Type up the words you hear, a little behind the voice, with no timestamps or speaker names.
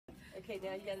Okay,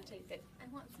 now you gotta tape it. I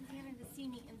want Susanna to see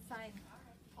me inside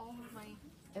all of my.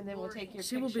 And then we'll take your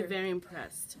She picture. will be very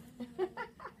impressed.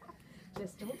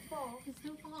 Just don't fall. Just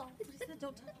don't fall. Just said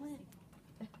don't touch Lynn.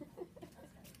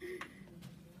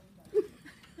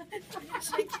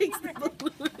 She kicks the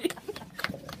balloon.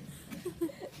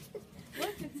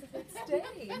 Look, it's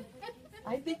staying.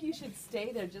 I think you should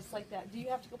stay there just like that. Do you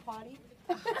have to go potty?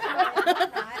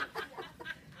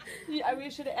 We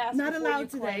should have asked Not before allowed you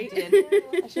today. climbed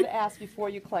in. I should have asked before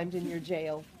you climbed in your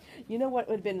jail. You know what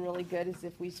would have been really good is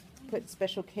if we put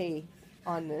Special K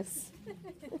on this. In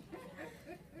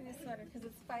a sweater because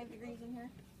it's 5 degrees in here.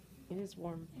 It is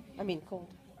warm. I mean cold.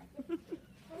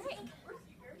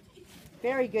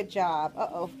 Very good job.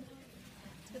 Uh-oh.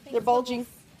 They're bulging.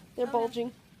 They're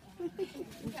bulging. And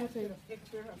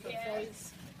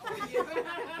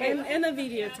a I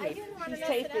videotape. didn't want to He's mess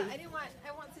it taping. up.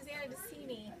 I want Susanna to see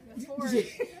me before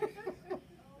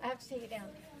I have to take it down.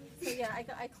 So yeah,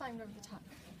 I climbed over the top.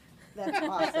 That's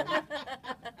awesome.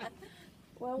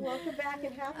 Well, welcome back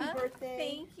and happy birthday.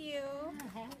 Thank you.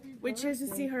 Wait, she has to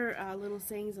see her little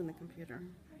sayings on the computer.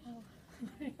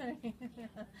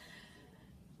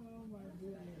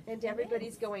 And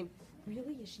everybody's going,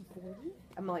 really? Is she 40?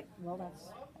 I'm like, well,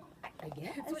 that's, I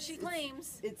guess. That's what she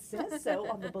claims. It says so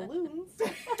on the balloons.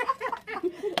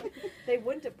 They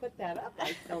wouldn't have put that up,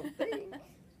 I don't think.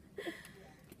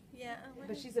 Yeah.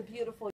 But she's a beautiful